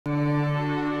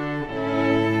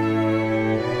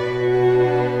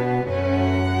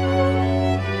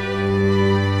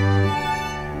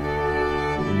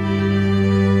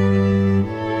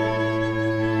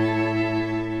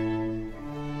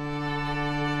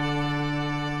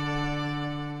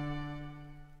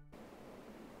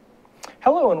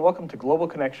Hello and welcome to Global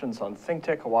Connections on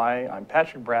ThinkTech Hawaii. I'm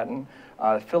Patrick Bratton,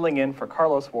 filling in for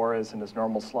Carlos Juarez in his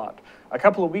normal slot. A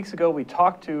couple of weeks ago, we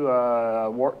talked to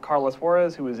Carlos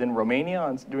Juarez, who was in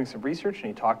Romania doing some research, and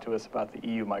he talked to us about the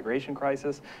EU migration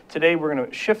crisis. Today, we're going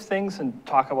to shift things and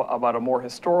talk about a more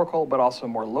historical, but also a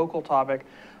more local topic.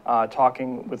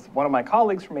 Talking with one of my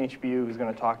colleagues from HBU who's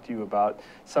going to talk to you about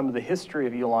some of the history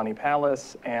of Iolani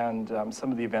Palace and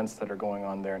some of the events that are going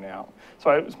on there now.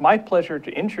 So it was my pleasure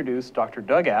to introduce Dr.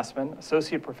 Doug Askman,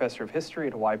 Associate Professor of History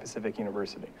at Hawaii Pacific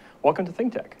University. Welcome to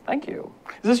ThinkTech. Thank you.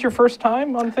 Is this your first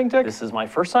time on ThinkTech? This is my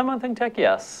first time on ThinkTech,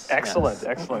 yes. Excellent, yes.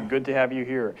 Excellent. Good to have you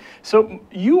here. So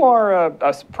you are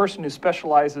a person who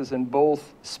specializes in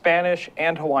both Spanish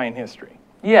and Hawaiian history.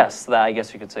 Yes, I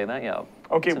guess you could say that, yeah.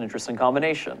 Okay. It's an interesting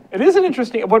combination. It is an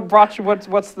interesting, what brought you,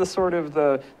 what's the sort of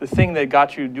the thing that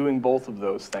got you doing both of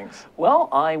those things? Well,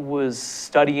 I was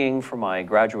studying for my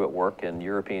graduate work in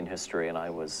European history, and I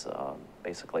was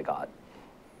basically got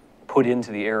put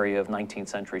into the area of 19th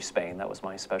century Spain. That was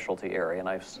my specialty area, and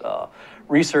I've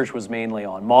research was mainly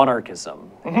on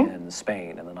monarchism in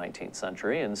Spain in the 19th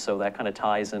century, and so that kind of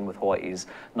ties in with Hawaii's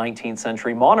 19th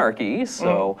century monarchy,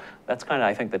 so that's kind of,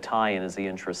 I think, the tie-in is the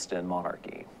interest in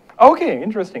monarchy. Okay,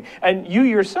 interesting. And you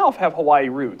yourself have Hawaii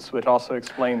roots, which also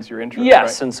explains your interest,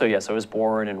 yes, right? And so, yes, I was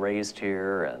born and raised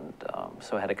here, and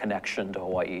so I had a connection to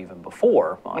Hawaii even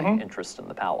before my interest in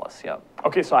the palace, yeah.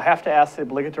 Okay, so I have to ask the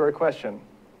obligatory question.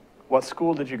 What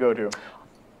school did you go to?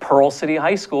 Pearl City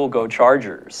High School, go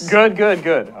Chargers. Good, good,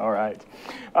 good. All right.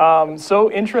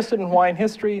 So interested in Hawaiian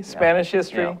history, Spanish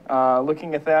history,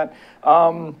 looking at that.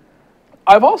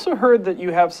 I've also heard that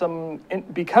you have some,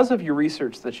 because of your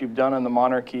research that you've done on the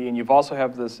monarchy, and you've also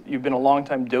have this, you've been a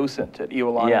longtime docent at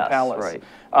Iolani Palace.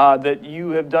 Right. That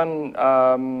you have done,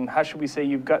 how should we say,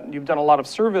 you've done a lot of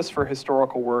service for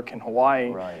historical work in Hawaii,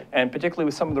 right. And particularly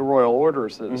with some of the royal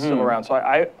orders that are still around. So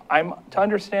I'm to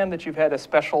understand that you've had a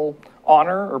special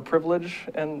honor or privilege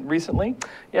recently?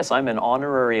 Yes, I'm an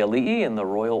honorary alii in the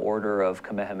Royal Order of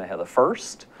Kamehameha I.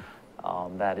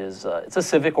 That is, it's a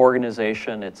civic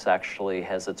organization. It's actually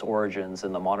has its origins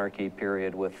in the monarchy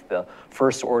period with the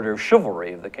First Order of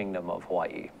Chivalry of the Kingdom of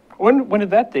Hawaii. When did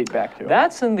that date back to?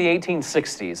 That's in the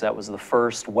 1860s. That was the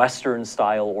first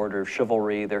Western-style Order of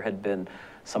Chivalry. There had been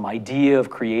some idea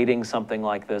of creating something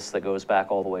like this that goes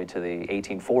back all the way to the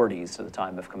 1840s, to the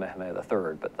time of Kamehameha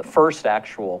III. But the first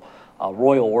actual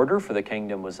royal order for the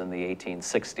kingdom was in the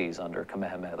 1860s under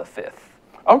Kamehameha V.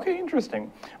 Okay,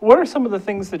 interesting. What are some of the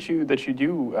things that you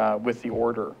do with the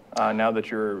order now that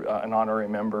you're an honorary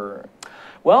member?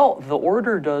 Well, the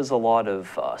order does a lot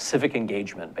of civic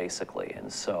engagement, basically,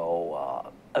 and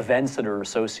so events that are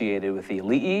associated with the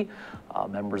alii,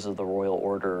 members of the Royal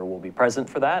Order will be present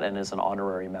for that, and as an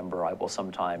honorary member, I will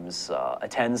sometimes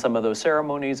attend some of those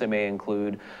ceremonies. They may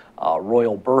include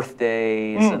royal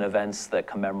birthdays and events that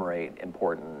commemorate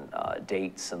important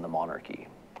dates in the monarchy.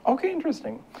 Okay,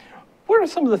 interesting. What are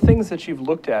some of the things that you've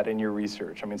looked at in your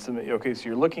research? I mean, okay, so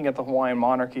you're looking at the Hawaiian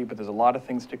monarchy, but there's a lot of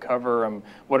things to cover.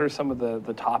 What are some of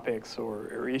the topics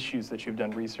or issues that you've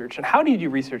done research? And how do you do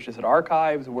research? Is it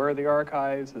archives? Where are the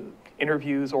archives?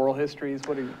 Interviews, oral histories?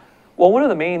 What are you? Well, one of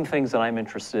the main things that I'm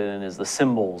interested in is the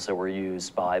symbols that were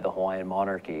used by the Hawaiian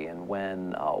monarchy. And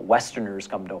when Westerners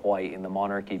come to Hawaii and the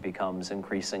monarchy becomes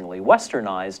increasingly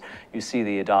Westernized, you see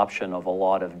the adoption of a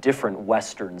lot of different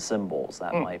Western symbols.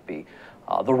 That might be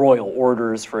the royal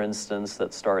orders, for instance,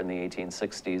 that start in the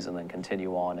 1860s and then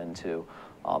continue on into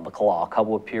the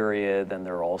Kalakaua period. Then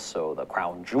there are also the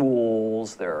crown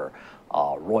jewels, there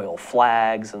are royal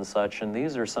flags and such. And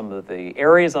these are some of the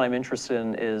areas that I'm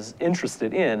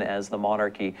interested in as the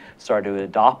monarchy started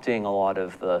adopting a lot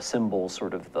of the symbols,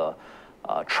 sort of the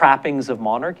trappings of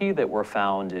monarchy that were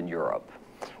found in Europe.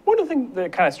 One of the things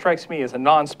that kind of strikes me as a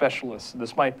non-specialist,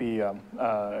 this might be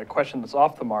a question that's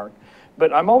off the mark,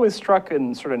 but I'm always struck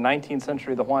in sort of 19th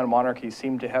century, the Hawaiian monarchy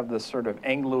seemed to have this sort of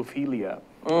Anglophilia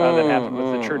that happened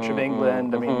with the Church of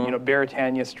England. I mean, you know,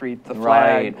 Beretania Street, the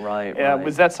flag. Right.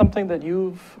 Was that something that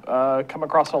you've come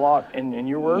across a lot in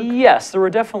your work? Yes, there were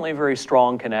definitely very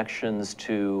strong connections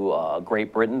to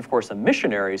Great Britain. Of course, the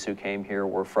missionaries who came here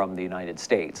were from the United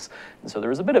States. And so there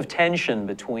was a bit of tension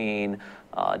between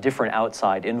different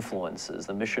outside influences.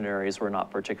 The missionaries were not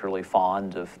particularly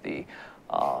fond of the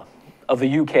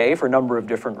UK for a number of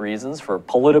different reasons, for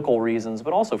political reasons,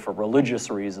 but also for religious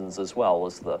reasons as well,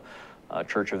 as the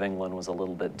Church of England was a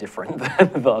little bit different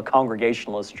than the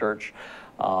Congregationalist church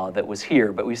that was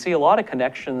here. But we see a lot of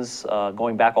connections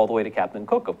going back all the way to Captain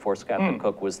Cook. Of course, Captain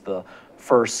Cook was the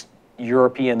first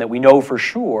European that we know for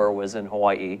sure was in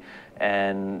Hawaii.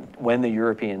 And when the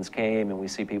Europeans came, and we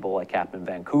see people like Captain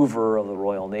Vancouver of the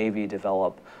Royal Navy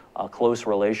develop close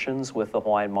relations with the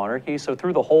Hawaiian monarchy. So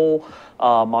through the whole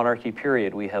monarchy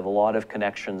period, we have a lot of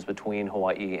connections between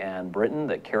Hawaii and Britain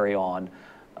that carry on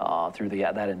through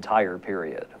that entire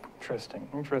period. Interesting,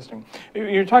 interesting.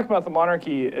 You're talking about the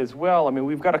monarchy as well. I mean,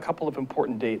 we've got a couple of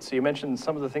important dates. So you mentioned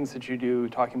some of the things that you do,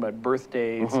 talking about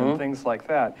birthdays and things like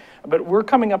that. But we're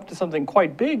coming up to something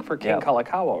quite big for King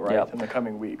Kalakaua, right, in the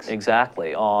coming weeks.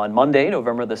 Exactly. On Monday,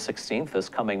 November the 16th, this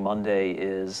coming Monday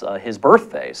is his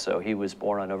birthday. So he was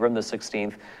born on November the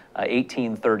 16th,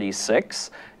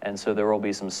 1836. And so there will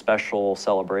be some special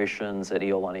celebrations at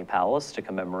Iolani Palace to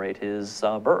commemorate his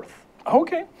birth.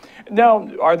 Okay. Now,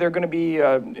 are there going to be,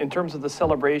 in terms of the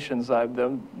celebrations,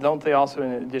 don't they also,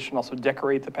 in addition, also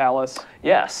decorate the palace?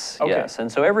 Yes, yes.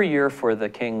 And so every year for the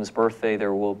king's birthday,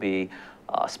 there will be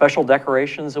special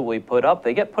decorations that we put up.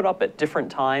 They get put up at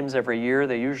different times every year.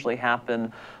 They usually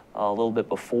happen a little bit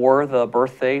before the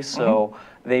birthday, so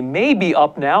they may be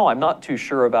up now. I'm not too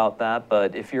sure about that,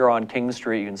 but if you're on King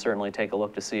Street, you can certainly take a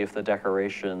look to see if the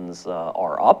decorations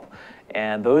are up.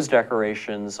 And those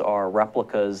decorations are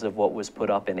replicas of what was put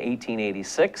up in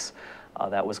 1886.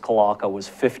 That was Kalakaua's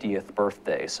 50th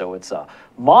birthday. So it's a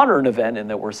modern event in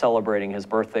that we're celebrating his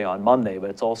birthday on Monday, but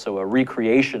it's also a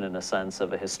recreation, in a sense,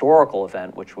 of a historical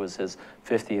event, which was his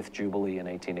 50th jubilee in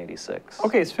 1886.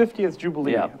 Okay, his 50th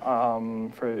jubilee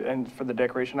for the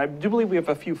decoration. I do believe we have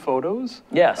a few photos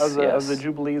of the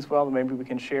jubilee as well that maybe we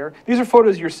can share. These are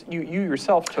photos you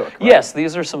yourself took, right? Yes,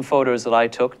 these are some photos that I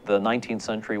took. The 19th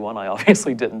century one I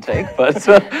obviously didn't take, but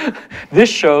this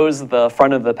shows the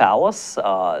front of the palace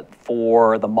for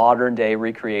the modern day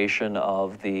recreation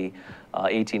of the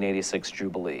 1886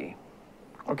 Jubilee.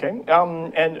 Okay,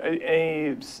 and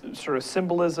a sort of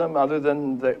symbolism other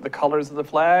than the colors of the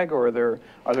flag, or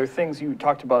are there things you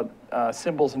talked about,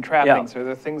 symbols and trappings? Are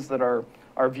there things that our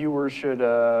viewers should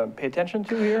pay attention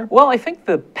to here? Well, I think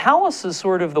the palace is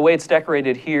sort of, the way it's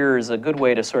decorated here is a good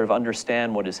way to sort of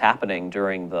understand what is happening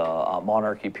during the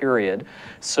monarchy period.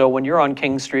 So when you're on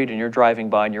King Street and you're driving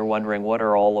by and you're wondering what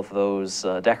are all of those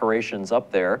decorations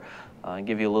up there, I'll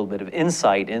give you a little bit of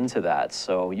insight into that.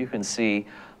 So you can see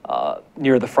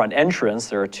near the front entrance,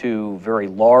 there are two very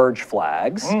large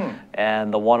flags,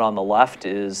 and the one on the left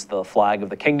is the flag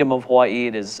of the Kingdom of Hawaii.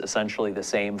 It is essentially the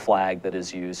same flag that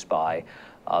is used by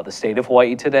the state of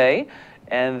Hawaii today.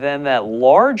 And then that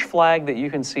large flag that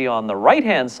you can see on the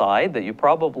right-hand side that you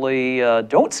probably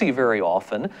don't see very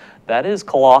often, that is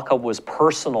Kalakaua's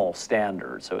personal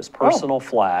standard, so his personal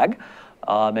flag.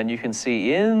 And you can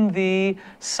see in the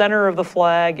center of the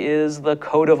flag is the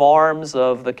coat of arms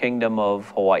of the Kingdom of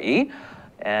Hawaii,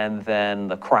 and then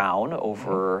the crown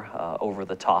over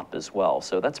the top as well.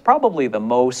 So that's probably the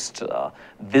most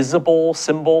visible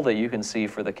symbol that you can see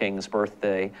for the king's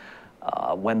birthday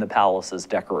when the palace is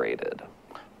decorated.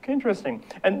 Okay, interesting.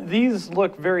 And these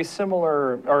look very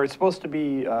similar, or it's supposed to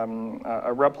be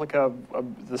a replica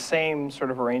of the same sort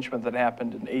of arrangement that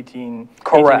happened in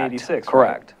 1886.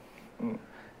 Correct. Right?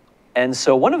 And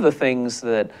so one of the things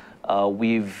that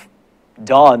we've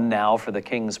done now for the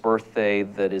king's birthday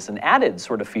that is an added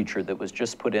sort of feature that was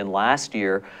just put in last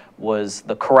year was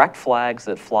the correct flags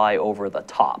that fly over the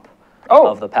top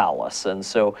of the palace. And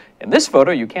so in this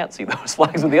photo, you can't see those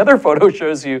flags, but the other photo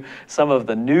shows you some of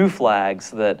the new flags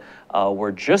that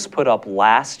were just put up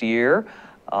last year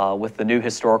with the new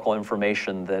historical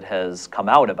information that has come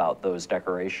out about those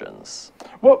decorations.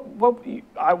 What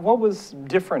was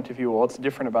different, if you will? What's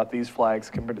different about these flags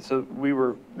compared to, so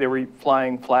they were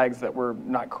flying flags that were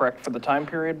not correct for the time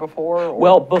period before? Or?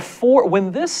 Well,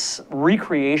 when this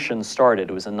recreation started,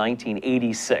 it was in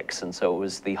 1986, and so it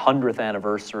was the 100th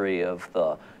anniversary of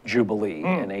the Jubilee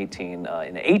in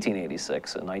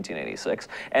 1886 and 1986.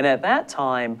 And at that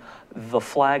time, the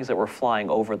flags that were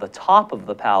flying over the top of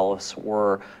the palace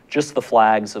were just the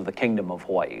flags of the Kingdom of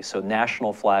Hawaii. So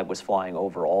national flag was flying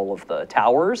over all of the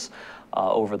towers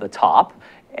over the top.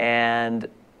 And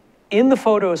in the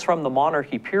photos from the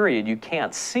monarchy period, you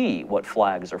can't see what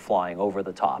flags are flying over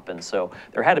the top. And so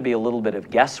there had to be a little bit of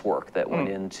guesswork that went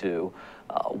into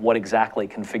what exactly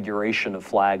configuration of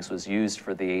flags was used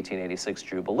for the 1886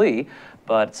 Jubilee.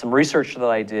 But some research that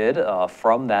I did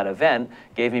from that event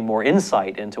gave me more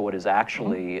insight into what is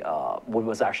actually what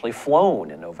was actually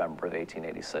flown in November of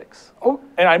 1886. Oh,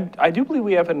 and I do believe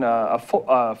we have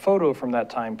a photo from that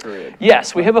time period.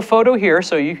 Yes, we have a photo here,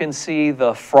 so you can see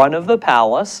the front of the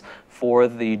palace for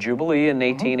the Jubilee in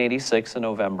 1886 in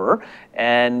November.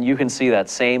 And you can see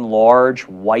that same large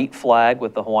white flag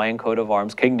with the Hawaiian coat of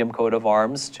arms, Kingdom coat of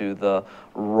arms to the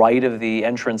right of the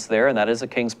entrance there, and that is a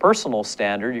King's personal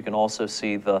standard. You can also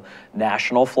see the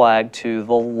national flag to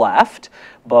the left,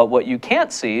 but what you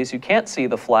can't see is you can't see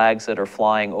the flags that are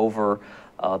flying over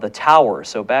the tower.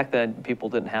 So back then, people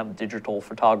didn't have digital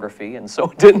photography, and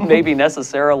so didn't maybe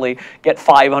necessarily get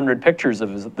 500 pictures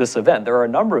of this event. There are a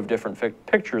number of different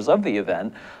pictures of the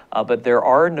event, but there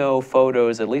are no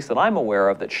photos, at least that I'm aware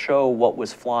of, that show what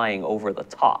was flying over the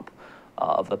top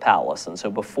of the palace. And so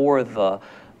before the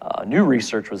new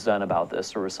research was done about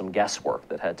this, there was some guesswork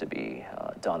that had to be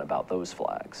done about those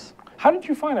flags. How did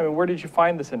you find, I mean, where did you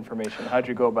find this information? How did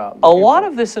you go about? A lot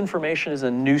of this information is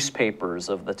in newspapers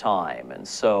of the time. And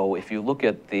so if you look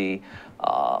at the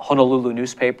Honolulu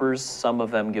newspapers, some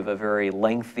of them give a very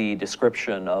lengthy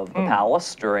description of the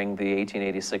palace during the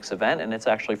 1886 event. And it's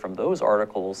actually from those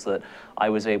articles that I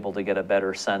was able to get a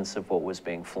better sense of what was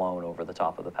being flown over the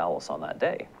top of the palace on that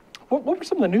day. What were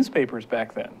some of the newspapers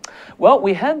back then? Well,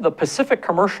 we had the Pacific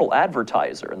Commercial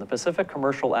Advertiser, and the Pacific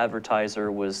Commercial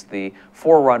Advertiser was the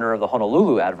forerunner of the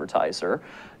Honolulu Advertiser,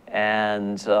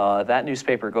 and that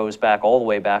newspaper goes back all the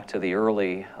way back to the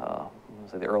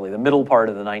the middle part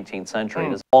of the 19th century.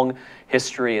 It has a long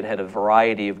history. It had a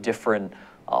variety of different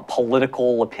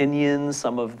political opinions,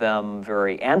 some of them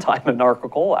very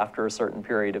anti-monarchical after a certain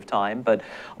period of time, but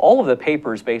all of the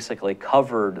papers basically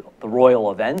covered the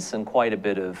royal events in quite a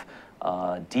bit of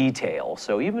detail.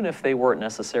 So even if they weren't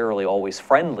necessarily always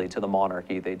friendly to the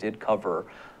monarchy, they did cover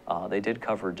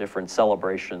different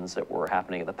celebrations that were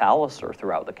happening at the palace or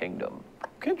throughout the kingdom.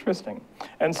 Interesting.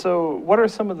 And so what are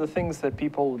some of the things that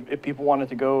people, if people wanted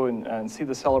to go and see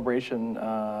the celebration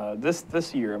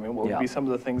this year, I mean, what would be some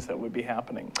of the things that would be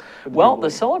happening? Well,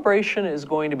 the celebration is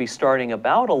going to be starting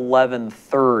about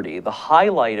 11:30. The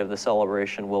highlight of the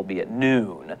celebration will be at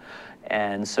noon.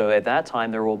 And so at that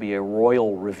time, there will be a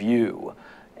royal review.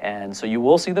 And so you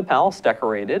will see the palace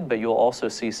decorated, but you'll also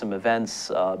see some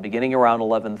events beginning around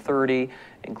 11:30,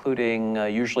 including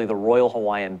usually the Royal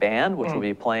Hawaiian Band, which will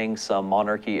be playing some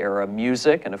monarchy-era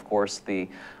music, and of course the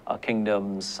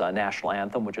kingdom's national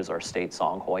anthem, which is our state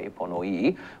song, Hawaii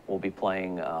Pono'i, will be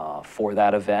playing for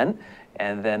that event.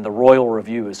 And then the royal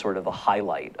review is sort of the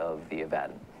highlight of the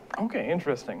event. Okay,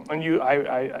 interesting. And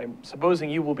I'm supposing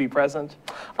you will be present?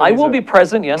 I will be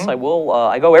present, yes, I will.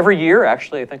 I go every year,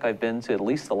 actually. I think I've been to at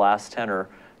least the last 10 or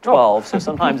 12, so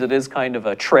sometimes it is kind of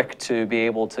a trick to be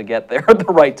able to get there at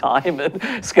the right time and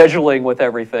scheduling with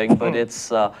everything, but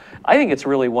it's, I think it's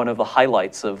really one of the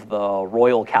highlights of the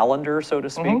royal calendar, so to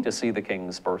speak, to see the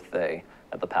king's birthday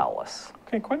at the palace.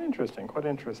 Okay, quite interesting, quite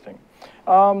interesting.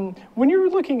 When you're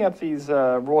looking at these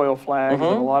royal flags and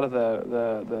a lot of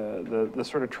the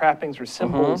sort of trappings or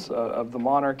symbols of the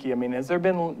monarchy, I mean, has there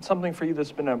been something for you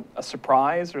that's been a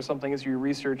surprise or something as you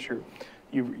research or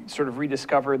you sort of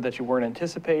rediscovered that you weren't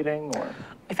anticipating? Or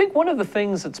I think one of the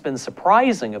things that's been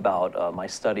surprising about my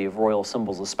study of royal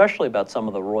symbols, especially about some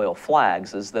of the royal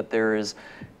flags, is that there is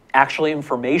actually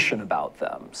information about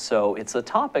them. So it's a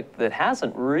topic that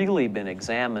hasn't really been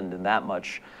examined in that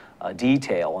much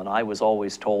detail, and I was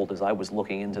always told as I was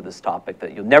looking into this topic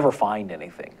that you'll never find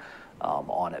anything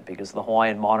on it, because the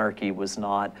Hawaiian monarchy was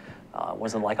not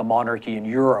wasn't like a monarchy in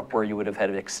Europe where you would have had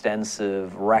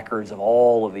extensive records of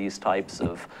all of these types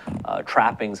of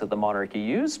trappings that the monarchy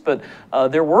used, but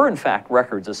there were in fact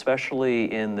records,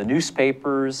 especially in the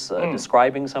newspapers,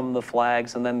 describing some of the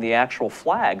flags, and then the actual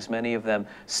flags, many of them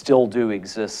still do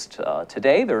exist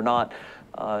today. They're not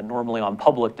normally on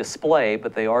public display,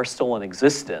 but they are still in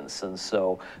existence, and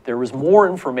so there was more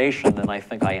information than I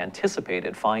think I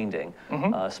anticipated finding,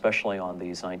 especially on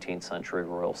these 19th century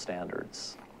royal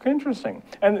standards. Interesting.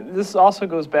 And this also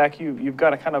goes back, you've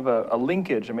got a kind of a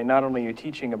linkage. I mean, not only are you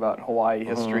teaching about Hawaii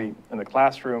history in the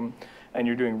classroom, and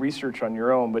you're doing research on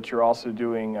your own, but you're also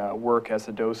doing work as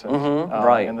a docent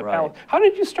in the palace. How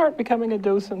did you start becoming a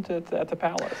docent at the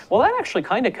palace? Well, that actually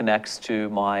kind of connects to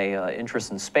my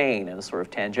interest in Spain in a sort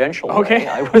of tangential way.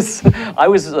 I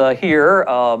was here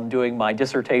doing my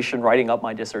dissertation, writing up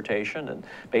my dissertation, and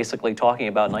basically talking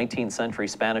about 19th century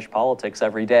Spanish politics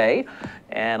every day.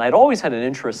 And I'd always had an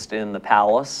interest in the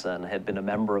palace and had been a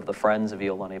member of the Friends of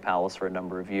Iolani Palace for a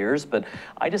number of years, but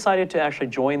I decided to actually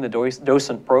join the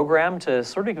docent program to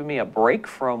sort of give me a break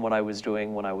from what I was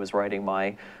doing when I was writing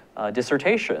my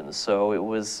dissertation. So it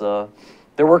was,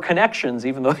 there were connections,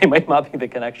 even though they might not be the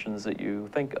connections that you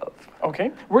think of.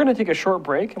 Okay, we're going to take a short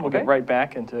break, and we'll get right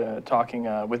back into talking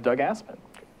with Doug Askman.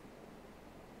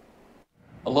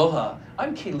 Aloha,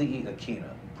 I'm Keli'i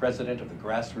Akina, president of the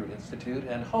Grassroots Institute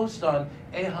and host on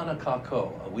Ehana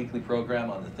Kako, a weekly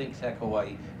program on the ThinkTech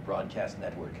Hawaii broadcast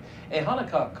network. Ehana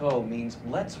Kako means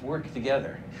let's work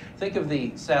together. Think of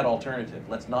the sad alternative,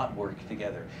 let's not work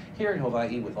together. Here in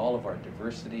Hawaii, with all of our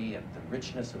diversity and the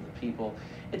richness of the people,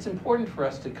 it's important for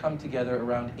us to come together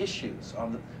around issues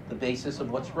on the basis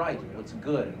of what's right and what's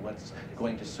good and what's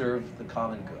going to serve the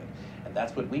common good. And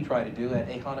that's what we try to do at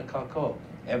Ehana Kako.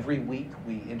 Every week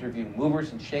we interview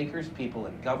movers and shakers, people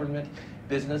in government,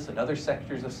 business, and other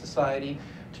sectors of society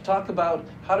to talk about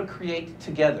how to create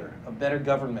together a better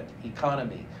government,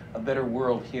 economy, a better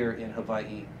world here in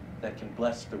Hawaii that can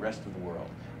bless the rest of the world.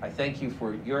 I thank you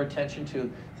for your attention to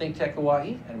ThinkTech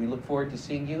Hawaii, and we look forward to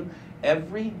seeing you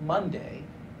every Monday,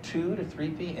 2 to 3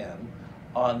 p.m.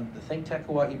 on the ThinkTech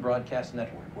Hawaii Broadcast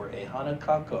Network. We're Ehana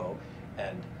Kako,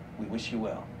 and we wish you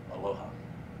well. Aloha.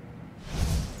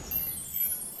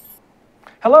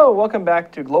 Hello, welcome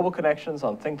back to Global Connections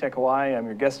on ThinkTech Hawaii. I'm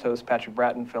your guest host, Patrick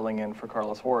Bratton, filling in for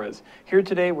Carlos Juarez. Here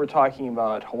today, we're talking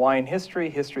about Hawaiian history,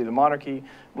 history of the monarchy,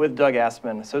 with Doug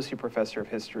Askman, Associate Professor of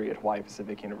History at Hawaii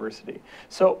Pacific University.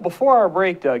 So before our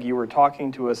break, Doug, you were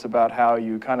talking to us about how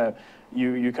you kind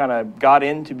of got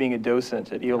into being a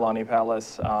docent at Iolani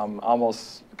Palace,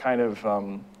 almost kind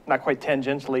of not quite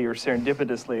tangentially or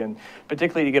serendipitously, and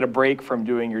particularly to get a break from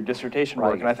doing your dissertation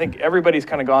work. And I think everybody's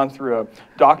kind of gone through a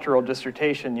doctoral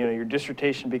dissertation. You know, your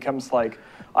dissertation becomes like,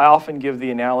 I often give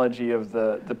the analogy of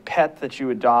the pet that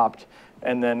you adopt,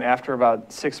 and then after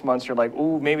about 6 months, you're like,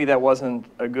 ooh, maybe that wasn't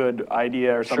a good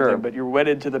idea or something, but you're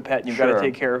wedded to the pet, and you've got to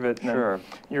take care of it, and then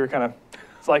you're kind of,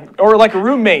 it's like, or like a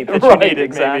roommate that you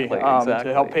needed maybe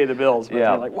to help pay the bills. But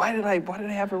you're like, why did I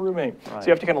have a roommate? So you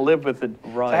have to kind of live with it.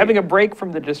 So having a break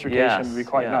from the dissertation would be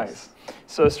quite nice.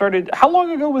 So how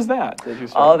long ago was that you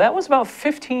started? That was about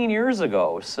 15 years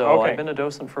ago. So I've been a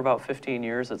docent for about 15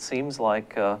 years. It seems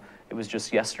like it was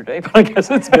just yesterday, but I guess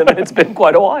it's been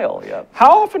quite a while. Yeah.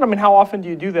 How often do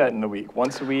you do that in the week?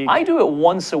 Once a week? I do it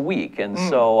once a week, and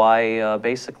so I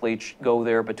basically go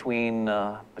there between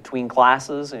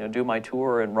classes, do my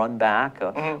tour and run back.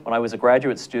 When I was a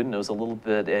graduate student, it was a little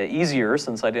bit easier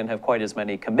since I didn't have quite as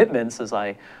many commitments as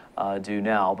I do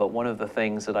now. But one of the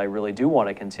things that I really do want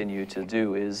to continue to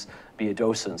do is be a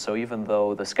docent. So even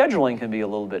though the scheduling can be a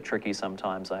little bit tricky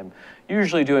sometimes, I'm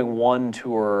usually doing one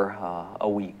tour a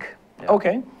week. Yeah.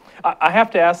 Okay. I have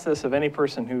to ask this of any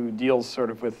person who deals sort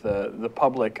of with the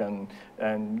public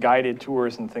and guided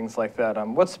tours and things like that.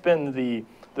 What's been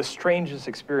the strangest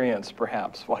experience,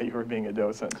 perhaps, while you were being a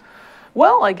docent?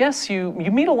 Well, I guess you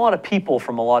meet a lot of people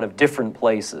from a lot of different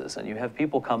places, and you have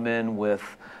people come in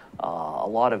with a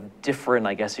lot of different,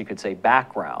 I guess you could say,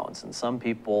 backgrounds. And some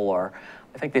people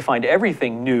I think they find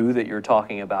everything new that you're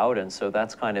talking about, and so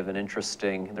that's kind of an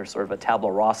interesting, there's sort of a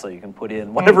tabula rasa. You can put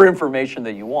in whatever information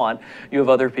that you want. You have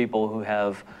other people who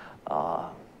have, I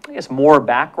guess, more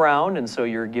background, and so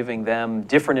you're giving them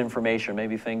different information,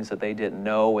 maybe things that they didn't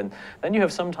know. And then you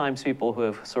have sometimes people who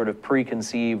have sort of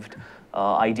preconceived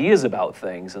ideas about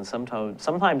things, and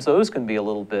sometimes those can be a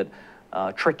little bit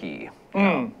tricky.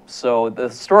 So the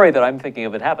story that I'm thinking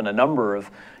of, it happened a number of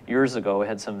years ago. I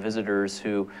had some visitors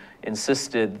who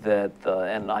insisted that,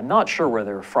 and I'm not sure where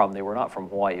they were from, they were not from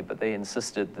Hawaii, but they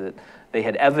insisted that they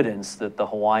had evidence that the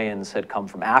Hawaiians had come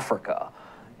from Africa.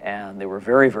 And they were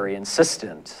very, very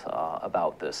insistent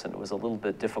about this, and it was a little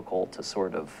bit difficult to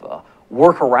sort of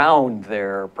work around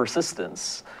their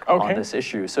persistence on this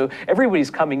issue. So everybody's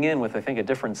coming in with, I think, a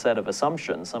different set of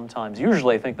assumptions.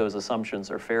 Usually I think those assumptions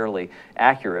are fairly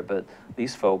accurate, but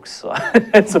these folks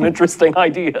had some interesting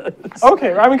ideas.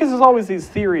 Okay, I mean, because there's always these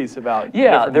theories about.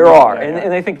 Yeah, there are,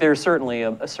 and I think there's certainly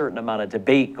a certain amount of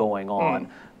debate going on.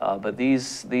 But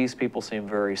these people seem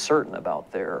very certain about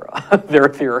their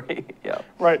theory. Yeah.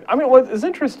 Right. I mean, what is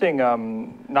interesting,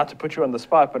 not to put you on the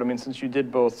spot, but I mean, since you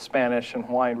did both Spanish and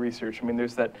Hawaiian research, I mean,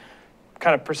 there's that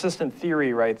kind of persistent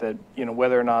theory, right, that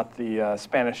whether or not the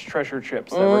Spanish treasure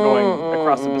ships that were going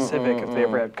across the Pacific, if they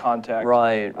ever had contact,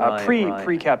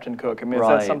 pre Captain Cook. I mean, is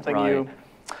that something you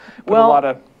put a lot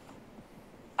of?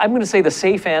 I'm going to say the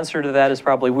safe answer to that is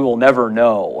probably we will never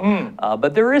know.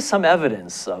 But there is some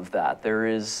evidence of that. There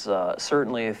is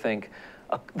certainly, I think,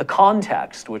 the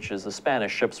context, which is the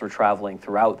Spanish ships were traveling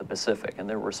throughout the Pacific, and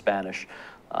there were Spanish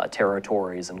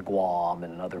territories in Guam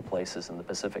and in other places in the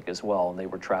Pacific as well, and they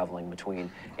were traveling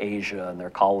between Asia and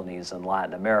their colonies in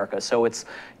Latin America. So it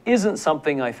isn't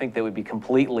something I think that would be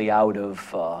completely out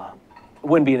of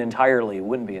wouldn't be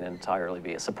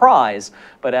a surprise,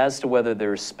 but as to whether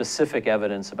there's specific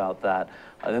evidence about that,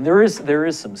 and there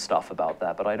is some stuff about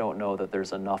that, but I don't know that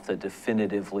there's enough to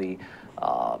definitively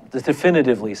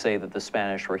say that the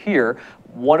Spanish were here.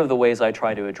 One of the ways I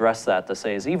try to address that to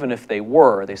say is even if they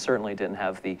were, they certainly didn't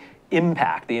have the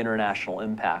impact, the international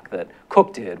impact that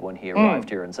Cook did when he arrived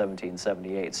here in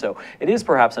 1778. So it is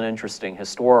perhaps an interesting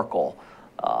historical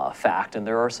fact, and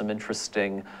there are some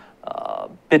interesting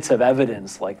bits of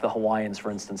evidence, like the Hawaiians, for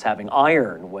instance, having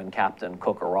iron when Captain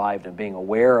Cook arrived and being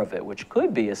aware of it, which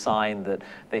could be a sign that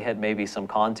they had maybe some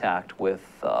contact with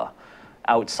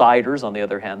outsiders. On the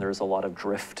other hand, there's a lot of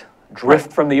drift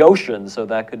from the ocean, so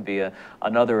that could be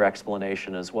another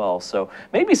explanation as well. So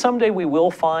maybe someday we will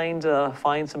find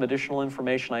some additional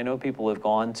information. I know people have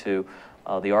gone to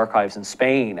the archives in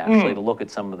Spain, actually, to look at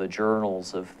some of the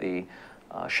journals of the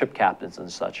ship captains and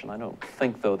such, and I don't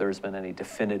think, though, there's been any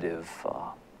definitive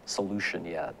solution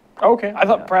yet. Okay, I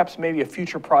thought perhaps maybe a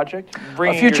future project.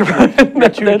 A future project,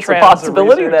 that's a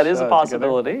possibility. That is a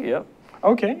possibility, yep.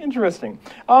 Okay, interesting.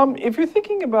 If you're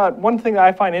thinking about, one thing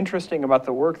I find interesting about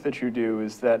the work that you do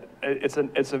is that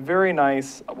it's a very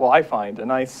nice, well, I find a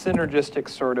nice synergistic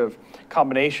sort of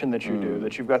combination that you do,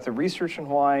 that you've got the research in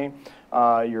Hawaii,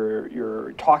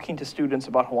 you're talking to students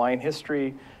about Hawaiian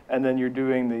history, and then you're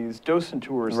doing these docent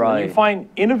tours. Right. And you find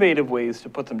innovative ways to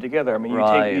put them together. I mean,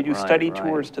 you do study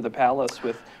tours to the palace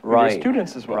with your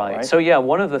students as well, right? So yeah,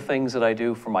 one of the things that I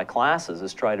do for my classes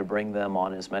is try to bring them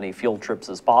on as many field trips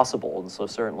as possible. And so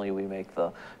certainly we make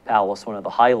the palace one of the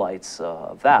highlights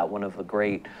of that. One of the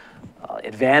great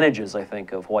advantages, I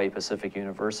think, of Hawaii Pacific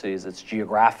University is its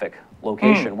geographic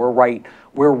location. We're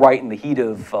right in the heat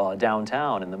of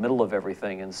downtown, in the middle of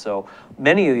everything, and so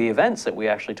many of the events that we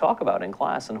actually talk about in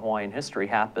class in Hawaiian history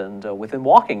happened within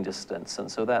walking distance, and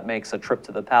so that makes a trip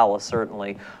to the palace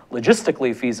certainly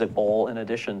logistically feasible, in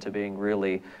addition to being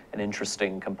really an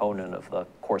interesting component of the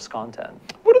course content.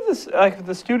 What are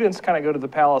the students kind of go to the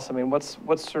palace? I mean, what's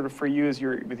sort of for you as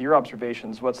with your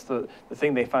observations? What's the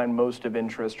thing they find most of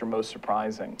interest or most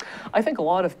surprising? I think a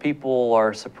lot of people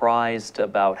are surprised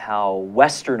about how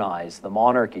westernized the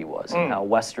monarchy was and how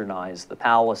westernized the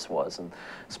palace was, and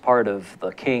it's part of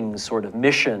the king's sort of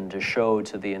mission to show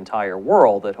to the entire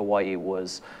world that Hawaii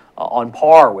was on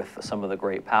par with some of the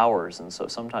great powers. And so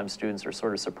sometimes students are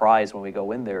sort of surprised when we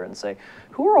go in there and say,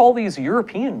 who are all these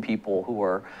European people who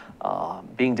are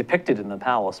being depicted in the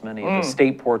palace? Many of the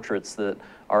state portraits that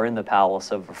are in the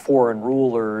palace of foreign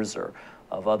rulers or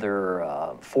of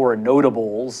other foreign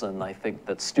notables, and I think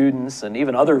that students and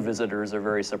even other visitors are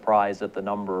very surprised at the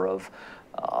number of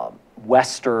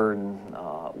Western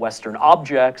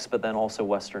objects, but then also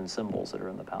Western symbols that are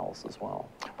in the palace as well.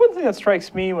 One thing that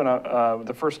strikes me when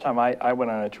the first time I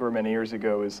went on a tour many years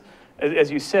ago is,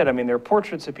 as you said, I mean, there are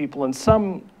portraits of people, and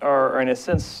some are in a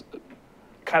sense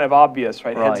kind of obvious,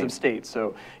 right? Heads of state.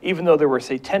 So even though there were,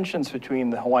 say, tensions between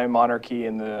the Hawaiian monarchy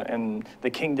and the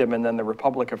kingdom and then the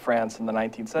Republic of France in the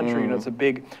 19th century, you know, it's a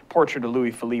big portrait of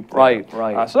Louis Philippe. Right.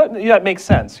 So that makes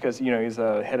sense because, you know, he's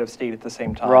a head of state at the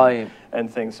same time. And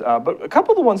things. But a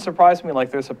couple of the ones surprised me,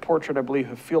 like there's a portrait, I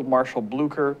believe, of Field Marshal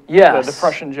Blücher, the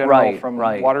Prussian general from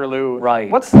Waterloo.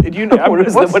 Do you know?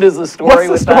 What is the story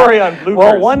what's the story on Blücher?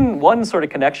 Well, one sort of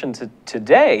connection to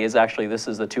today is actually this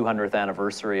is the 200th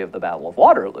anniversary of the Battle of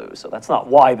Waterloo. So that's not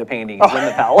why the painting is in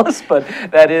the palace, but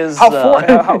that is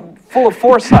how full of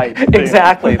foresight.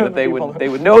 Exactly, that they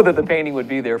would know that the painting would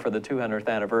be there for the 200th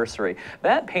anniversary.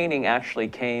 That painting actually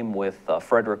came with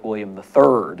Frederick William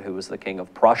III, who was the king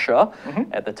of Prussia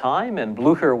at the time, and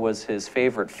Blücher was his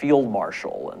favorite field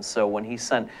marshal. And so when he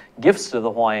sent gifts to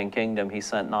the Hawaiian kingdom, he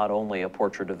sent not only a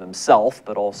portrait of himself,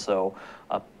 but also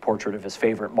a portrait of his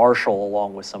favorite marshal,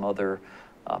 along with some other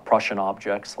Prussian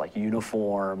objects like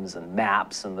uniforms and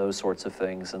maps and those sorts of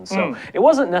things. And so it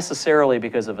wasn't necessarily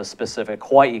because of a specific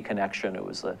Hawaii connection. It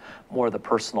was more the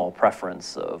personal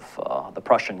preference of the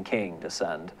Prussian king to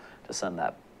send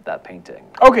that painting.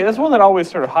 Okay, that's one that always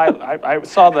sort of I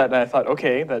saw that and I thought,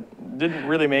 okay, that didn't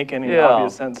really make any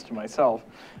obvious sense to myself.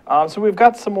 So we've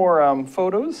got some more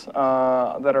photos that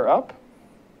are up.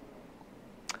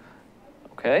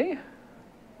 Okay.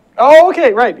 Oh,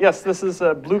 okay, right. Yes, this is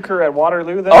Blücher at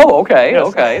Waterloo then. Oh, okay,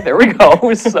 okay, there we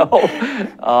go. So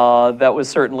that was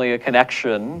certainly a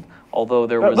connection, although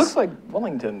there was... It looks like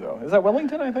Wellington, though. Is that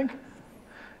Wellington, I think?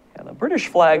 Yeah, the British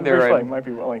flag there... The British flag might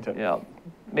be Wellington. Yeah.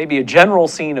 maybe a general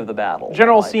scene of the battle.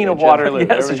 General scene of Waterloo.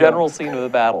 Yes, a general scene of the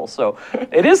battle. So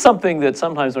it is something that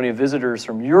sometimes when you have visitors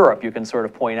from Europe, you can sort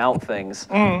of point out things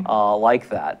like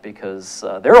that, because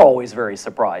they're always very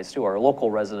surprised too. Our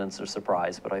local residents are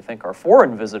surprised, but I think our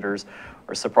foreign visitors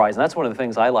are surprised. And that's one of the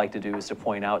things I like to do, is to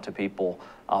point out to people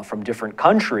from different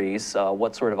countries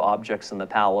what sort of objects in the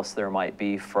palace there might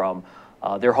be from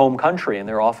their home country. And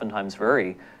they're oftentimes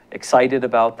very excited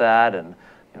about that, and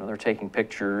they're taking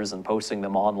pictures and posting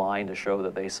them online to show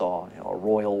that they saw a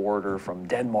royal order from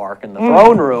Denmark in the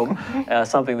throne room,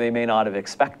 something they may not have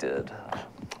expected.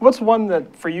 What's one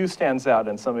that for you stands out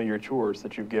in some of your tours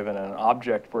that you've given, an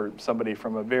object where somebody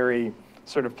from a very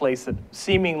sort of place that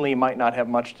seemingly might not have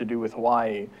much to do with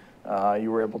Hawaii,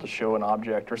 you were able to show an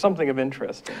object or something of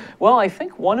interest? Well, I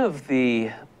think one of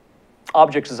the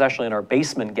objects is actually in our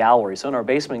basement gallery. So in our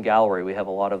basement gallery, we have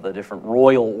a lot of the different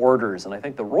royal orders, and I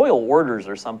think the royal orders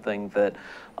are something that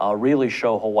really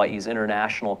show Hawaii's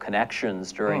international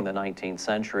connections during the 19th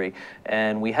century.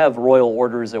 And we have royal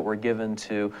orders that were given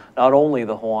to not only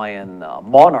the Hawaiian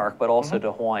monarch, but also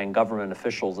to Hawaiian government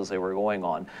officials as they were going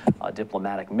on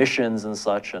diplomatic missions and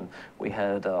such. And we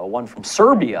had one from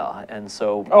Serbia, and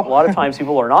so a lot of times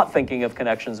people are not thinking of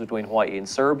connections between Hawaii and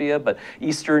Serbia, but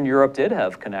Eastern Europe did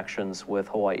have connections with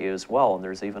Hawaii as well. And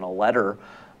there's even a letter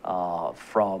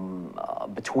from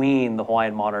between the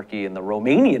Hawaiian monarchy and the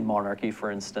Romanian monarchy,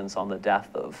 for instance, on the death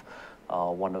of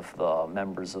one of the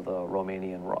members of the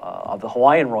of the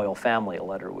Hawaiian royal family. A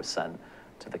letter was sent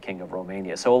to the King of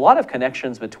Romania. So a lot of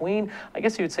connections between, I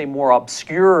guess you would say, more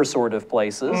obscure sort of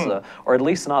places, or at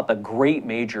least not the great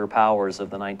major powers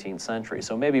of the 19th century.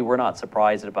 So maybe we're not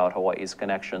surprised about Hawaii's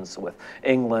connections with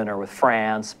England or with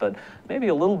France, but maybe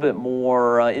a little bit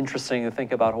more interesting to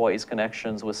think about Hawaii's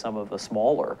connections with some of the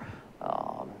smaller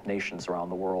nations around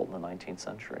the world in the 19th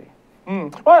century.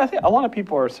 Well, I think a lot of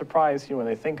people are surprised when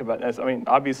they think about it. I mean,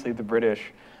 obviously the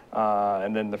British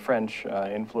and then the French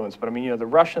influence. But I mean, the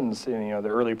Russians in the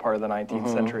early part of the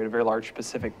 19th century had a very large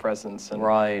Pacific presence,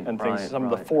 and things. Some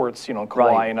of the forts,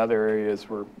 Kauai and other areas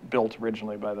were built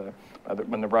originally by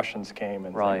when the Russians came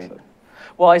and things.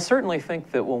 Well, I certainly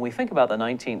think that when we think about the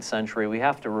 19th century, we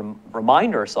have to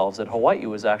remind ourselves that Hawaii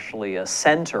was actually a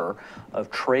center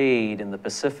of trade in the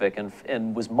Pacific,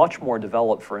 and was much more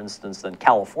developed, for instance, than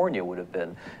California would have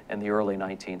been in the early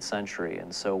 19th century.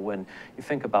 And so when you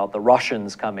think about the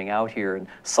Russians coming out here and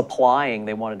supplying,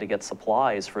 they wanted to get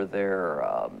supplies for their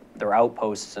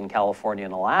outposts in California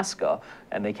and Alaska,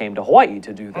 and they came to Hawaii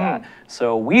to do that.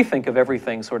 So we think of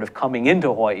everything sort of coming into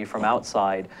Hawaii from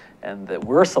outside, and that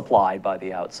we're supplied by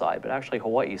the outside, but actually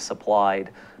Hawaii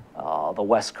supplied the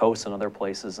West Coast and other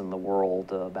places in the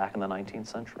world back in the 19th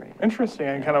century. Interesting,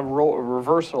 and kind of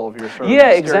reversal of your sort of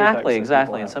exactly.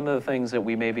 And some of the things that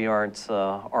we maybe aren't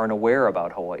aware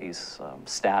about Hawaii's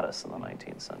status in the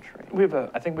 19th century.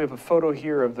 I think we have a photo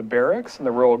here of the barracks and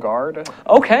the Royal Guard.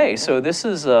 Okay, so this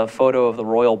is a photo of the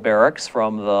Royal Barracks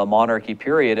from the monarchy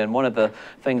period, and one of the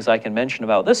things I can mention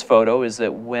about this photo is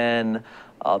that when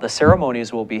the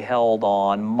ceremonies will be held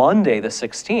on Monday the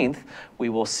 16th. We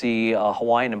will see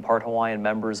Hawaiian and part Hawaiian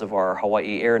members of our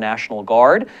Hawaii Air National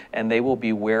Guard, and they will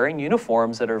be wearing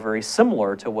uniforms that are very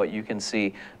similar to what you can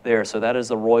see there. So that is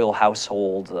the Royal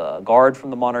Household Guard from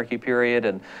the monarchy period,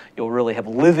 and you'll really have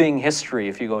living history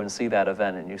if you go and see that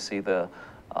event and you see the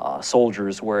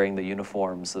soldiers wearing the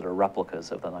uniforms that are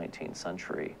replicas of the 19th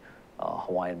century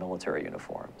Hawaiian military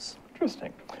uniforms.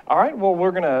 Interesting. All right, well, we're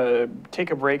going to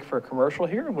take a break for a commercial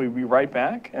here, and we'll be right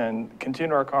back and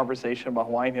continue our conversation about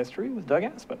Hawaiian history with Doug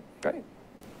Askman. Great.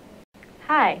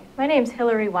 Hi, my name's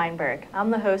Hillary Weinberg. I'm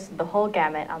the host of The Whole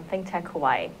Gamut on ThinkTech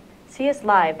Hawaii. See us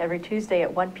live every Tuesday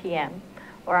at 1 p.m.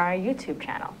 or on our YouTube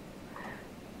channel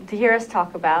to hear us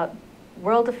talk about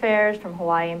world affairs from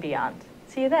Hawaii and beyond.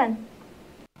 See you then.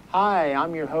 Hi,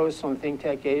 I'm your host on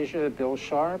ThinkTech Asia, Bill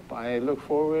Sharp. I look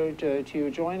forward to you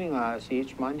joining us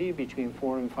each Monday between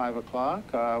 4 and 5 o'clock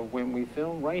when we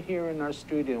film right here in our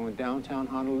studio in downtown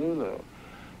Honolulu.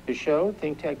 The show,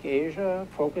 ThinkTech Asia,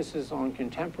 focuses on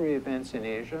contemporary events in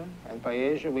Asia. And by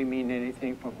Asia, we mean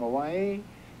anything from Hawaii,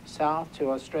 south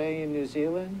to Australia and New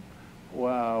Zealand,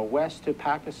 west to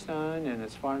Pakistan, and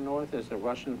as far north as the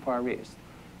Russian Far East.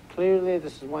 Clearly,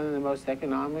 this is one of the most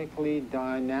economically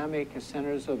dynamic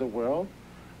centers of the world,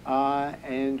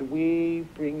 and we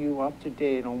bring you up to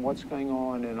date on what's going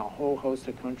on in a whole host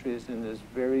of countries in this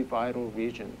very vital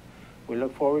region. We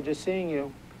look forward to seeing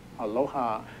you.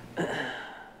 Aloha.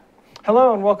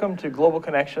 Hello and welcome to Global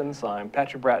Connections. I'm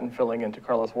Patrick Bratton filling in to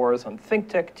Carlos Juarez on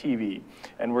ThinkTech TV.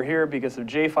 And we're here because of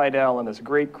Jay Fidel and his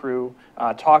great crew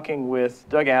talking with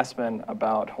Doug Askman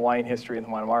about Hawaiian history and the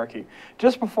Hawaiian monarchy.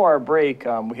 Just before our break,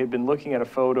 we had been looking at a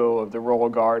photo of the Royal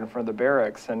Guard in front of the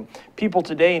barracks. And people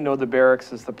today know the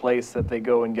barracks is the place that they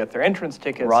go and get their entrance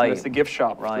tickets. Right. And it's the gift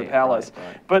shop for Right, the palace.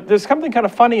 right. But there's something kind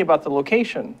of funny about the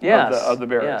location of the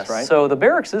barracks, yes. right? So the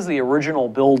barracks is the original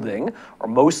building, or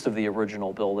most of the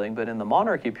original building, but in the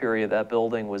monarchy period, that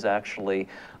building was actually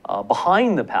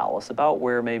behind the palace, about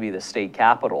where maybe the state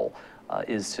capitol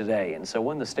is today. And so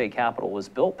when the state capitol was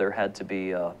built, there had to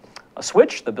be a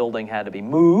switch. The building had to be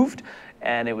moved,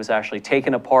 and it was actually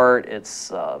taken apart.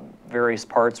 Its various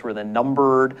parts were then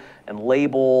numbered and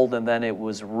labeled, and then it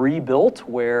was rebuilt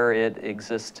where it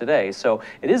exists today. So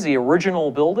it is the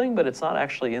original building, but it's not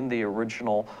actually in the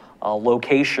original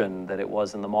location that it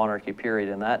was in the monarchy period.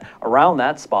 And that around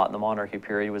that spot in the monarchy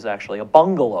period was actually a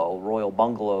bungalow, royal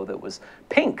bungalow, that was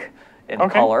pink in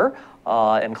color.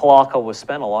 And Kalakaua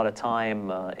spent a lot of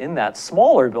time in that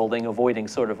smaller building, avoiding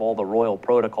sort of all the royal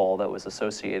protocol that was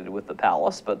associated with the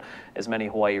palace. But as many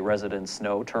Hawaii residents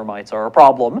know, termites are a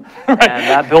problem. And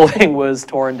that building was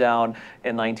torn down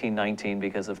in 1919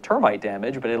 because of termite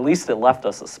damage, but at least it left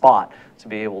us a spot to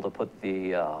be able to put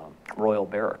the Royal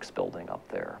Barracks building up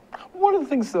there. One of the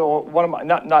things, though, one of my,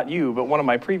 not you, but one of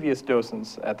my previous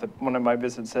docents at one of my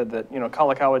visits said that,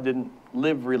 Kalakaua didn't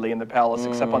live really in the palace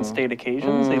except on state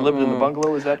occasions. They lived in the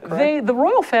bungalow, is that correct? The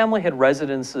royal family had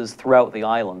residences throughout the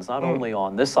islands, not only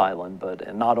on this island,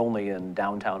 but not only in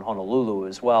downtown Honolulu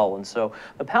as well. And so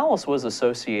the palace was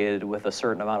associated with a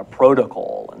certain amount of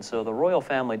protocol. And so the royal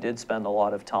family did spend a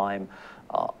lot of time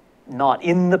not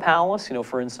in the palace,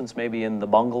 for instance, maybe in the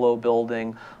bungalow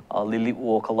building.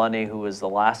 Liliuokalani, who was the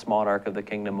last monarch of the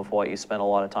Kingdom of Hawaii, spent a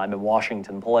lot of time in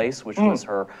Washington Place, which was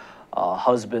her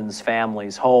husband's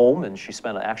family's home, and she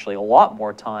spent actually a lot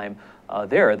more time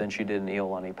there than she did in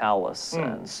Iolani Palace.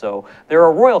 And so there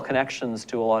are royal connections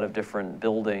to a lot of different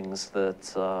buildings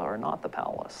that are not the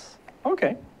palace.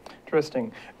 Okay.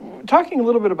 Interesting. Talking a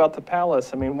little bit about the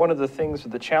palace, I mean, one of the things,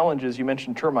 the challenges, you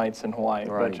mentioned termites in Hawaii,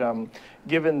 right. But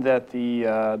given that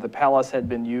the palace had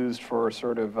been used for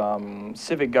sort of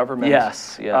civic government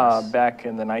back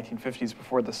in the 1950s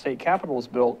before the state capitol was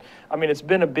built, I mean, it's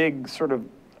been a big sort of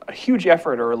a huge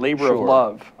effort or a labor of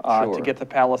love to get the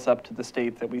palace up to the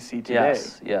state that we see today.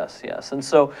 Yes. And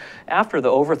so after the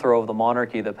overthrow of the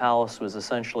monarchy, the palace was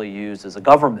essentially used as a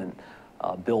government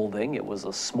building. It was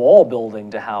a small building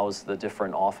to house the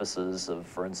different offices of,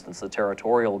 for instance, the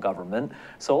territorial government.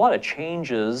 So a lot of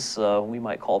changes, we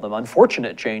might call them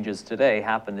unfortunate changes today,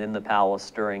 happened in the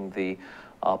palace during the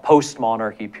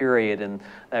post-monarchy period, and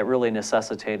that really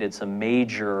necessitated some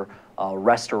major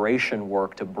restoration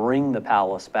work to bring the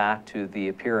palace back to the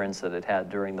appearance that it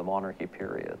had during the monarchy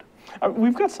period.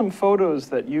 We've got some photos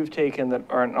that you've taken that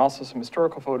are, and also some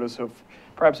historical photos of,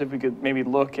 perhaps if we could maybe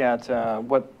look at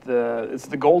it's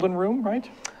the Golden Room, right?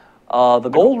 The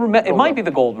gold room, it might be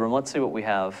the gold room. Let's see what we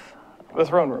have. The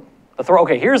throne room.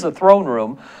 Okay, here's the throne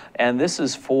room, and this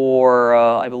is for,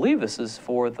 I believe this is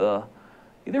for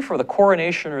either for the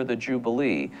coronation or the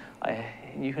jubilee.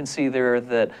 You can see there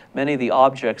that many of the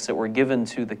objects that were given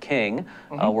to the king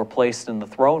were placed in the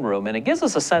throne room. And it gives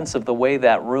us a sense of the way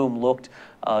that room looked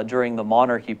during the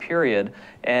monarchy period.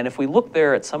 And if we look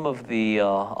there at some of the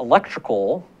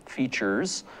electrical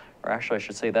features, or actually I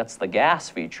should say that's the gas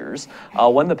features,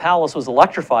 when the palace was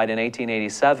electrified in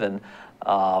 1887,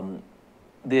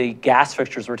 the gas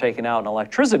fixtures were taken out and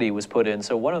electricity was put in.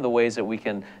 So one of the ways that we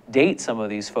can date some of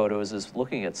these photos is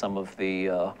looking at some of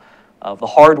the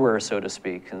hardware, so to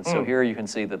speak. And so here you can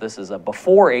see that this is a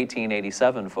before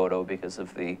 1887 photo because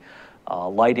of the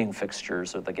lighting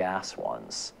fixtures or the gas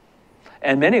ones.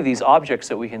 And many of these objects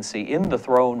that we can see in the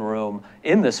throne room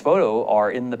in this photo are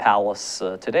in the palace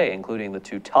today, including the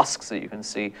two tusks that you can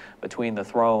see between the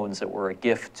thrones that were a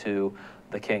gift to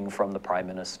the king from the Prime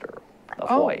Minister of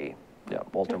Hawaii,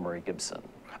 Walter Murray Gibson.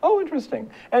 Oh, interesting.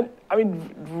 And I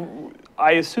mean,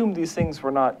 I assume these things were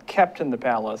not kept in the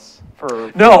palace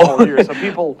for whole years. So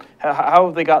people, how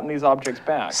have they gotten these objects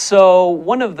back? So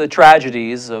one of the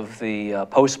tragedies of the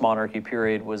post-monarchy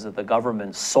period was that the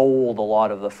government sold a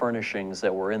lot of the furnishings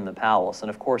that were in the palace.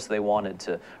 And of course they wanted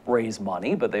to raise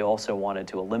money, but they also wanted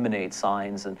to eliminate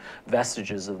signs and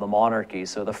vestiges of the monarchy.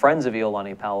 So the Friends of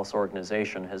Iolani Palace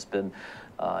organization has been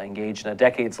engaged in a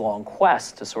decades-long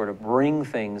quest to sort of bring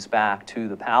things back to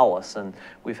the palace, and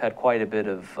we've had quite a bit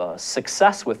of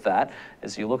success with that.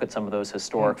 As you look at some of those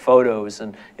historic photos,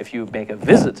 and if you make a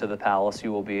visit to the palace,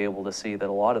 you will be able to see that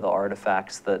a lot of the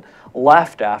artifacts that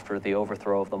left after the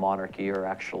overthrow of the monarchy are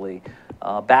actually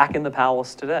back in the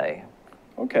palace today.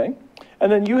 Okay.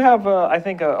 And then you have, I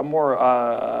think, a more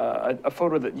a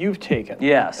photo that you've taken.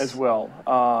 Yes. As well.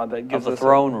 That gives of the us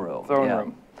throne room. Throne yeah.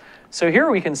 room. So here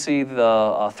we can see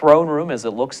the throne room as it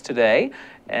looks today.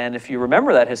 And if you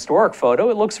remember that historic photo,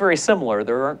 it looks very similar.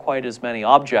 There aren't quite as many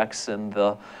objects in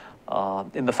the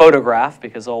photograph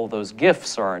because all of those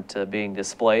gifts aren't being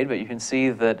displayed, but you can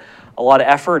see that a lot of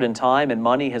effort and time and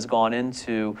money has gone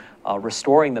into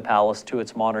restoring the palace to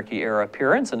its monarchy era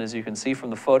appearance. And as you can see from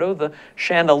the photo, the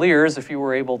chandeliers, if you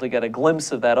were able to get a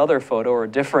glimpse of that other photo, are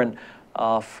different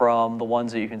from the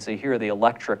ones that you can see here, the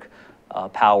electric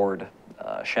powered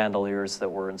chandeliers that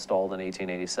were installed in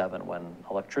 1887 when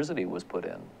electricity was put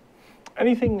in.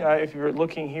 Anything, if you're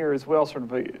looking here as well, sort of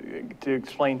to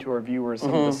explain to our viewers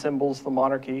some of the symbols of the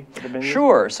monarchy that have been used?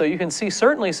 Sure. So you can see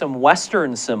certainly some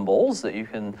Western symbols that you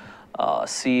can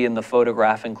see in the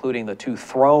photograph, including the two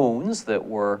thrones that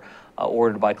were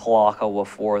ordered by Kalakaua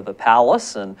for the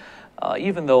palace. And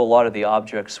even though a lot of the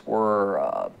objects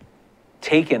were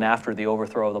taken after the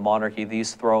overthrow of the monarchy,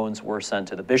 these thrones were sent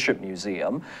to the Bishop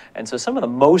Museum. And so some of the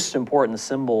most important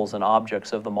symbols and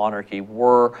objects of the monarchy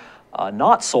were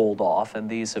not sold off, and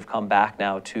these have come back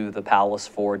now to the palace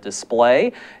for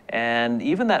display. And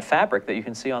even that fabric that you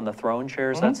can see on the throne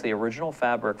chairs, that's the original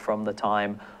fabric from the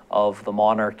time of the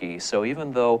monarchy. So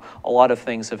even though a lot of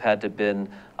things have had to been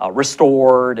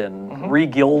restored and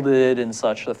re-gilded and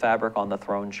such, the fabric on the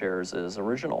throne chairs is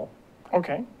original.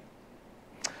 Okay.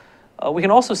 We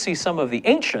can also see some of the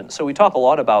ancient. So we talk a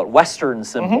lot about Western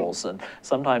symbols, and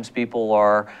sometimes people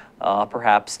are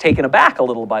perhaps taken aback a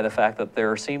little by the fact that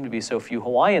there seem to be so few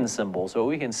Hawaiian symbols. But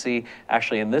we can see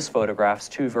actually in this photograph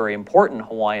two very important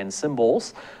Hawaiian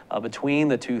symbols. Between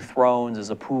the two thrones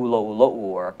is a pu'ulo'ulo'u,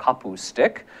 or a kapu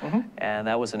stick, and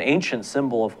that was an ancient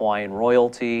symbol of Hawaiian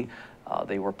royalty.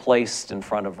 They were placed in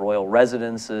front of royal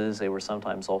residences. They were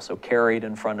sometimes also carried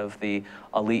in front of the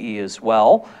ali'i as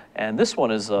well. And this one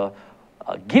is a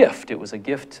gift. It was a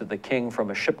gift to the king from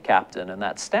a ship captain, and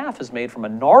that staff is made from a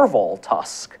narwhal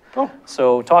tusk. Oh.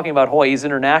 So talking about Hawaii's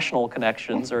international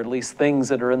connections, or at least things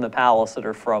that are in the palace that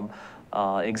are from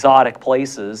exotic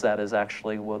places, that is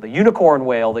actually, well, the unicorn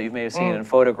whale that you may have seen in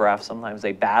photographs. Sometimes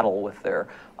they battle with their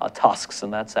tusks,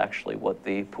 and that's actually what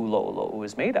the pu'ulo'ulo'u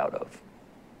is made out of.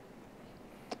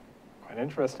 Quite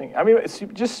interesting. I mean, it's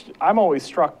just, I'm always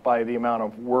struck by the amount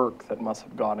of work that must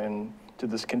have gone into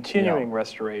this continuing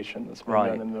restoration that's been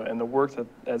done, and the work that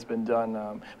has been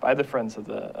done by the Friends of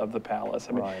the Palace.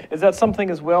 I mean, is that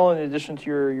something as well, in addition to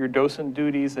your docent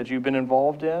duties, that you've been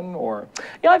involved in, or?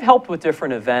 Yeah, I've helped with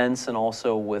different events and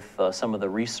also with some of the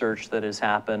research that has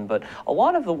happened, but a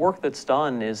lot of the work that's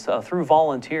done is through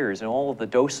volunteers, and all of the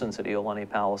docents at Iolani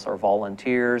Palace are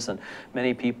volunteers, and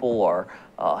many people are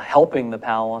helping the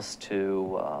palace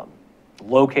to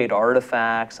locate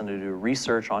artifacts and to do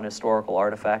research on historical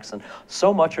artifacts. And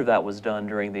so much of that was done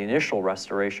during the initial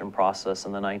restoration process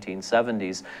in the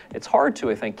 1970s. It's hard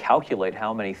to, I think, calculate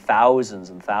how many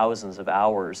thousands and thousands of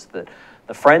hours that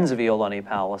the Friends of Iolani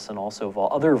Palace and also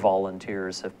other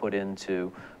volunteers have put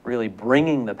into really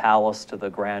bringing the palace to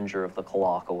the grandeur of the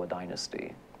Kalakaua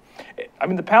dynasty. I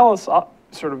mean, the palace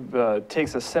sort of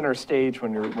takes a center stage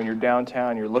when you're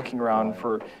downtown. You're looking around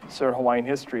for sort of Hawaiian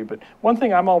history. But one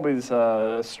thing I'm always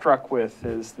struck with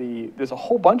is there's a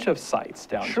whole bunch of sites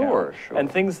downtown. Sure. And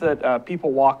things that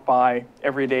people walk by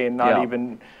every day and not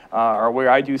even are where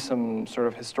I do some sort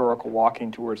of historical walking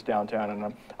tours downtown,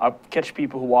 and I'll catch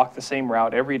people who walk the same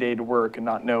route every day to work and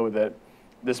not know that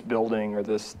this building or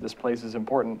this place is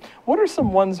important. What are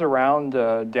some ones around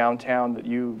downtown that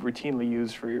you routinely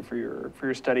use for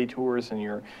your study tours and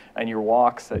your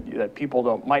walks that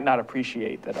people might not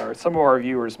appreciate, that some of our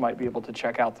viewers might be able to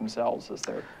check out themselves as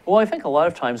they're? Well, I think a lot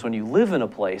of times when you live in a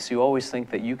place, you always think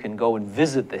that you can go and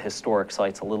visit the historic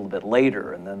sites a little bit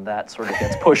later, and then that sort of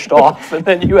gets pushed off, and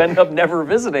then you end up never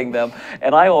visiting them.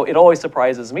 And it always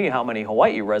surprises me how many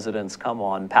Hawaii residents come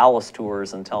on palace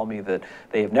tours and tell me that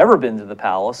they have never been to the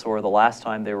palace, or the last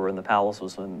time they were in the palace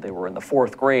was when they were in the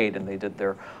 4th grade and they did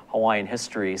their Hawaiian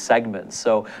history segments.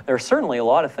 So there are certainly a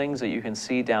lot of things that you can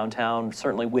see downtown,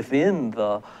 certainly within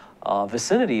the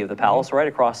vicinity of the palace. Right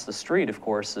across the street, of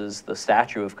course, is the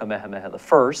statue of Kamehameha I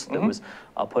that was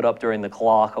put up during the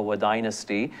Kalakaua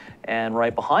dynasty. And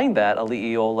right behind that,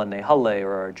 Ali'iola Nehale,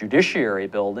 or our judiciary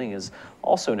building, is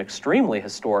also an extremely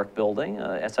historic building.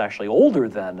 It's actually older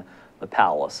than the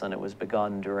palace, and it was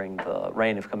begun during the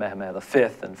reign of Kamehameha V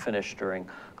and finished during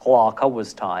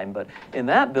Kalakaua's time. But in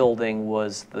that building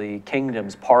was the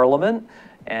kingdom's parliament,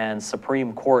 and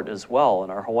Supreme Court as well.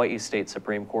 And our Hawaii State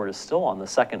Supreme Court is still on the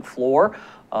second floor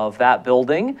of that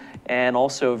building. And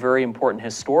also very important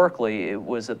historically, it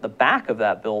was at the back of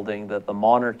that building that the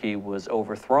monarchy was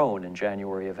overthrown in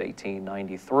January of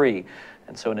 1893.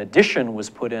 And so an addition was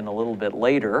put in a little bit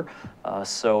later.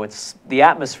 So the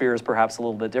atmosphere is perhaps a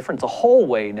little bit different. It's a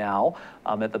hallway now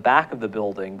at the back of the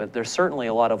building, but there's certainly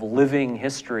a lot of living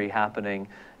history happening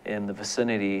in the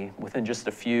vicinity within just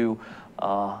a few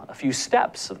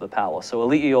steps of the palace. So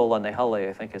Ali'iolanehale,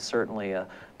 I think, is certainly a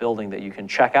building that you can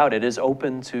check out. It is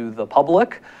open to the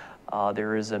public.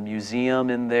 There is a museum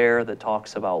in there that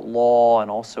talks about law and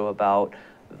also about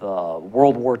the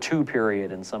World War II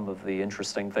period and some of the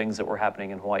interesting things that were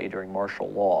happening in Hawaii during martial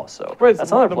law. So right,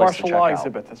 that's another the place to martial check law out.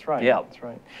 exhibit. That's right. Yeah, that's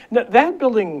right. Now, that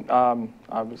building, I'm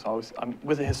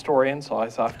with a historian, so I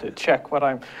have to check what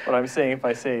I'm saying if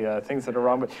I say things that are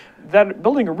wrong. But that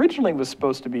building originally was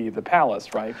supposed to be the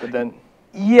palace, right? But then.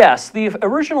 Yes, the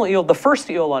first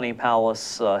Iolani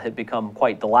Palace had become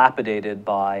quite dilapidated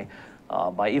by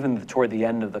even toward the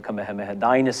end of the Kamehameha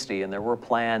dynasty, and there were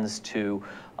plans to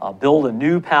build a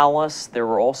new palace. There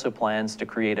were also plans to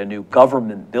create a new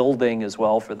government building as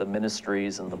well for the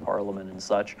ministries and the parliament and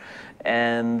such.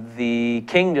 And the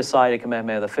king decided,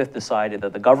 Kamehameha V decided,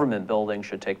 that the government building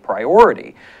should take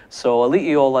priority. So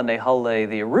Ali'iolanehale,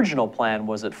 the original plan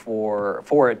was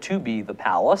for it to be the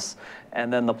palace,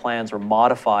 and then the plans were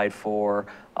modified for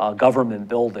government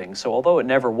building. So although it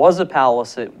never was a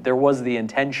palace, there was the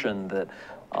intention that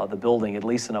the building, at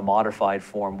least in a modified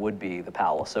form, would be the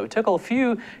palace. So it took a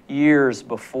few years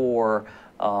before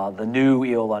the new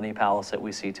Iolani Palace that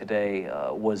we see today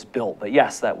was built. But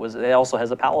yes, it also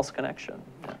has a palace connection.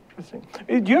 Yeah. Interesting.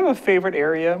 Do you have a favorite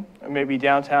area, maybe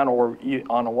downtown or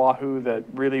on Oahu, that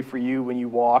really for you, when you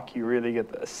walk, you really get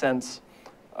a sense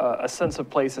of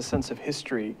place, a sense of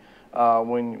history?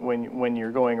 When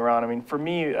you're going around. I mean, for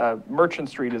me, Merchant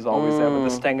Street is always that, with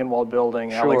the Stengenwald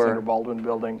building, Sure. Alexander Baldwin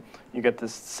building. You get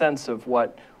this sense of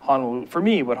what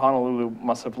Honolulu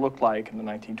must have looked like in the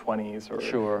 1920s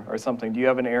or something. Do you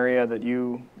have an area that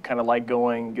you kind of like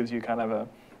going, gives you kind of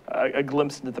a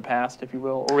glimpse into the past, if you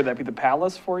will? Or would that be the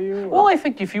palace for you? Well, I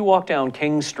think if you walk down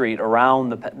King Street around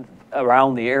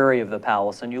the area of the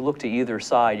palace and you look to either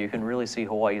side, you can really see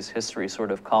Hawaii's history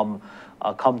sort of come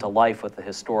to life with the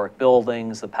historic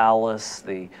buildings, the palace,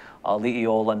 the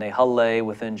Ali'iolanehale.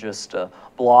 Within just a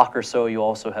block or so, you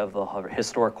also have the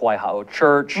historic Waihao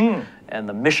Church and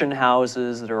the mission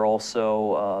houses that are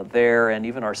also there, and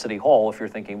even our City Hall, if you're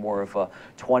thinking more of a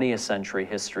 20th century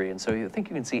history. And so you think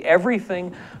you can see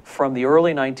everything from the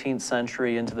early 19th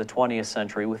century into the 20th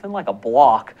century within like a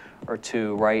block or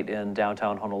two right in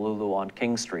downtown Honolulu on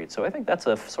King Street. So I think that's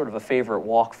a sort of a favorite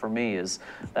walk for me, is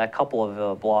that couple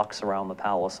of blocks around the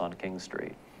palace on King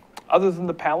Street. Other than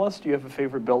the palace, do you have a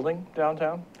favorite building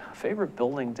downtown? Favorite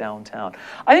building downtown?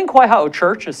 I think Waihao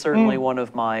Church is certainly one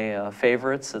of my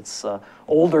favorites. It's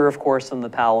older, of course, than the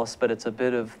palace, but it's a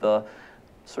bit of the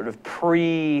sort of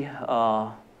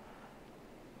pre-Kalakaua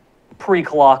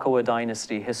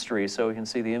dynasty history, so we can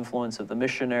see the influence of the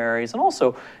missionaries and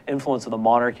also influence of the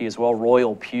monarchy as well,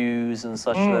 royal pews and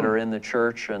such that are in the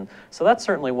church. And so that's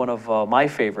certainly one of my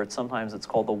favorites. Sometimes it's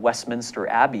called the Westminster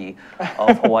Abbey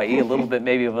of Hawaii, a little bit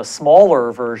maybe of a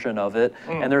smaller version of it.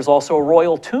 And there's also a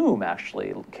royal tomb,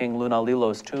 actually. King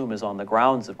Lunalilo's tomb is on the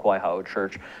grounds of Waihao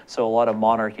Church, so a lot of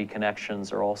monarchy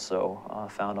connections are also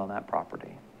found on that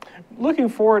property. Looking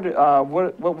forward,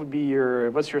 what would be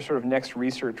what's your sort of next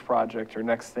research project or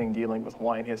next thing dealing with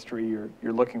Hawaiian history you're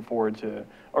looking forward to,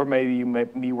 or maybe you may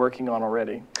be working on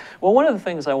already? Well, one of the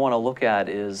things I want to look at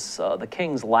is the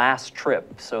king's last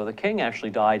trip. So the king actually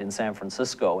died in San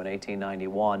Francisco in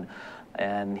 1891.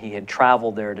 And he had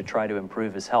traveled there to try to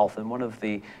improve his health. And one of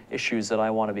the issues that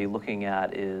I want to be looking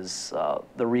at is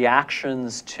the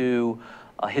reactions to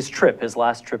his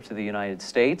last trip to the United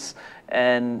States.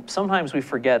 And sometimes we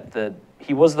forget that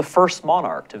he was the first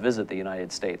monarch to visit the United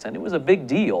States, and it was a big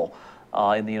deal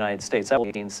in the United States. That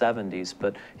was the 1870s,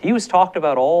 but he was talked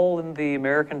about all in the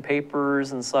American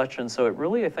papers and such, and so it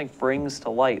really, I think, brings to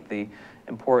light the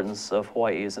importance of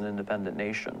Hawaii as an independent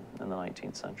nation in the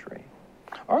 19th century.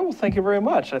 All right, well, thank you very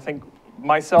much. I think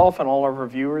myself and all of our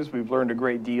viewers, we've learned a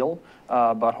great deal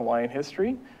about Hawaiian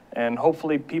history. And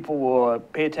hopefully people will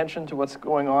pay attention to what's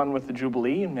going on with the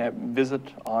Jubilee and visit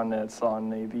on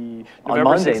November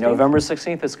 16th. November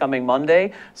 16th is coming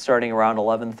Monday, starting around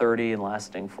 11:30 and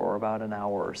lasting for about an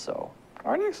hour or so.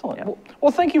 All right, excellent. Yeah.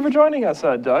 Well, thank you for joining us,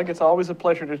 Doug. It's always a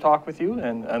pleasure to talk with you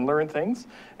and learn things.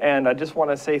 And I just want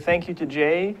to say thank you to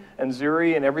Jay and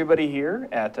Zuri and everybody here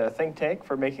at ThinkTech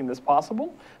for making this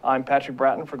possible. I'm Patrick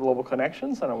Bratton for Global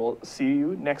Connections, and I will see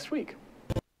you next week.